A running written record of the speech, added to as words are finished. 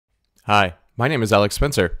Hi, my name is Alex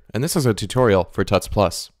Spencer, and this is a tutorial for Tuts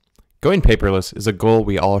Plus. Going paperless is a goal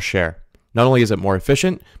we all share. Not only is it more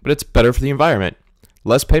efficient, but it's better for the environment.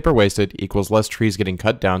 Less paper wasted equals less trees getting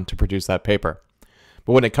cut down to produce that paper.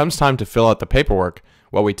 But when it comes time to fill out the paperwork,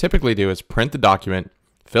 what we typically do is print the document,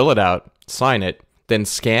 fill it out, sign it, then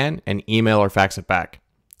scan and email or fax it back.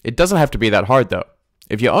 It doesn't have to be that hard though.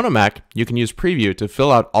 If you own a Mac, you can use Preview to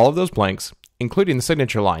fill out all of those blanks, including the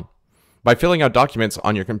signature line. By filling out documents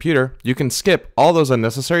on your computer, you can skip all those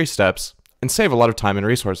unnecessary steps and save a lot of time and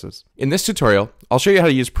resources. In this tutorial, I'll show you how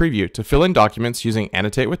to use Preview to fill in documents using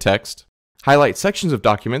Annotate with Text, highlight sections of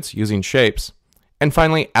documents using shapes, and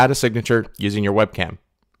finally add a signature using your webcam.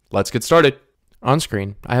 Let's get started. On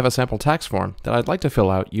screen, I have a sample tax form that I'd like to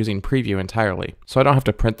fill out using Preview entirely, so I don't have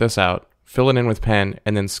to print this out, fill it in with pen,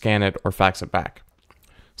 and then scan it or fax it back.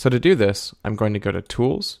 So to do this, I'm going to go to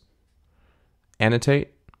Tools,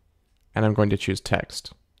 Annotate, and I'm going to choose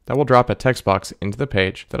Text. That will drop a text box into the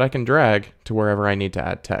page that I can drag to wherever I need to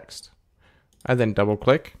add text. I then double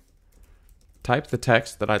click, type the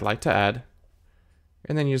text that I'd like to add,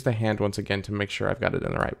 and then use the hand once again to make sure I've got it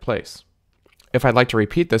in the right place. If I'd like to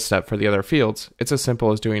repeat this step for the other fields, it's as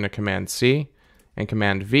simple as doing a Command C and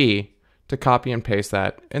Command V to copy and paste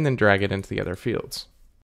that and then drag it into the other fields.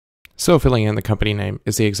 So filling in the company name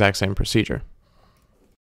is the exact same procedure.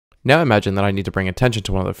 Now imagine that I need to bring attention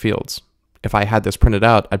to one of the fields. If I had this printed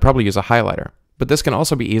out, I'd probably use a highlighter, but this can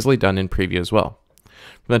also be easily done in Preview as well.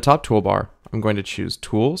 From the top toolbar, I'm going to choose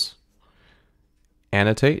Tools,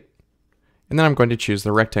 Annotate, and then I'm going to choose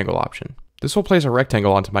the rectangle option. This will place a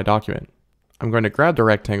rectangle onto my document. I'm going to grab the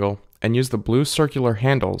rectangle and use the blue circular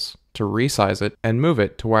handles to resize it and move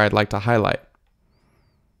it to where I'd like to highlight.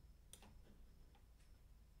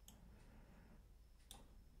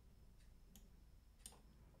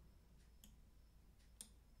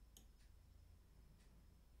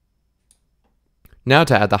 Now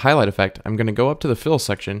to add the highlight effect, I'm going to go up to the Fill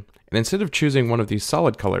section, and instead of choosing one of these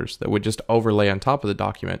solid colors that would just overlay on top of the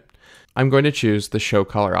document, I'm going to choose the Show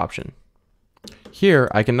Color option. Here,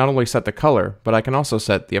 I can not only set the color, but I can also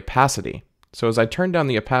set the opacity. So as I turn down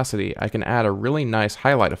the opacity, I can add a really nice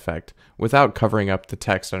highlight effect without covering up the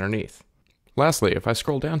text underneath. Lastly, if I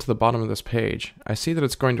scroll down to the bottom of this page, I see that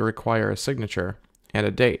it's going to require a signature and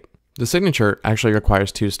a date. The signature actually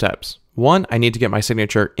requires two steps. One, I need to get my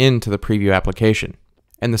signature into the Preview application.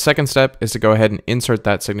 And the second step is to go ahead and insert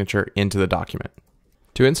that signature into the document.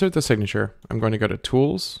 To insert the signature, I'm going to go to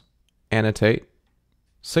Tools, Annotate,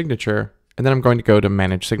 Signature, and then I'm going to go to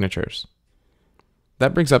Manage Signatures.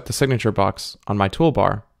 That brings up the signature box on my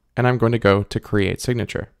toolbar, and I'm going to go to Create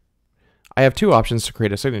Signature. I have two options to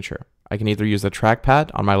create a signature. I can either use the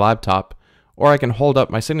trackpad on my laptop, or I can hold up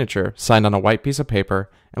my signature signed on a white piece of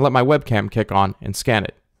paper and let my webcam kick on and scan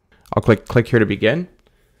it. I'll click here to begin,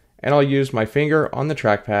 and I'll use my finger on the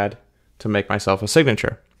trackpad to make myself a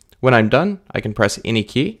signature. When I'm done, I can press any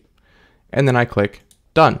key, and then I click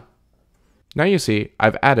Done. Now you see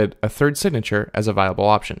I've added a third signature as a viable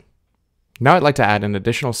option. Now I'd like to add an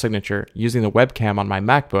additional signature using the webcam on my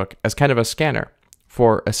MacBook as kind of a scanner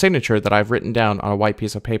for a signature that I've written down on a white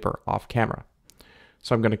piece of paper off camera.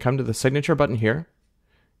 So I'm going to come to the signature button here,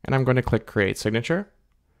 and I'm going to click Create Signature.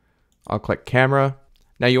 I'll click Camera.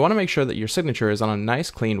 Now you want to make sure that your signature is on a nice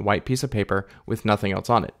clean white piece of paper with nothing else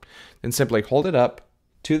on it. Then simply hold it up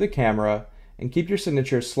to the camera and keep your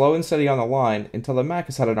signature slow and steady on the line until the Mac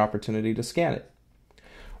has had an opportunity to scan it.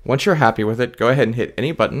 Once you're happy with it, go ahead and hit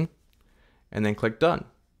any button and then click Done.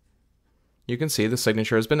 You can see the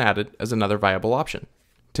signature has been added as another viable option.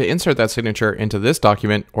 To insert that signature into this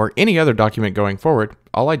document or any other document going forward,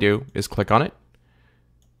 all I do is click on it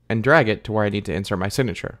and drag it to where I need to insert my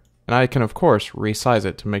signature. And I can, of course, resize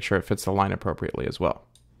it to make sure it fits the line appropriately as well.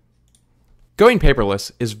 Going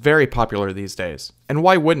paperless is very popular these days, and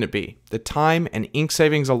why wouldn't it be? The time and ink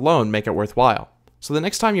savings alone make it worthwhile. So the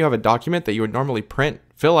next time you have a document that you would normally print,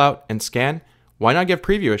 fill out, and scan, why not give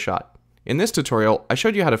Preview a shot? In this tutorial, I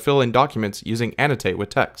showed you how to fill in documents using Annotate with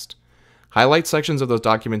Text, highlight sections of those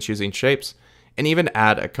documents using shapes, and even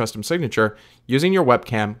add a custom signature using your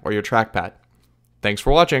webcam or your trackpad. Thanks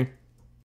for watching.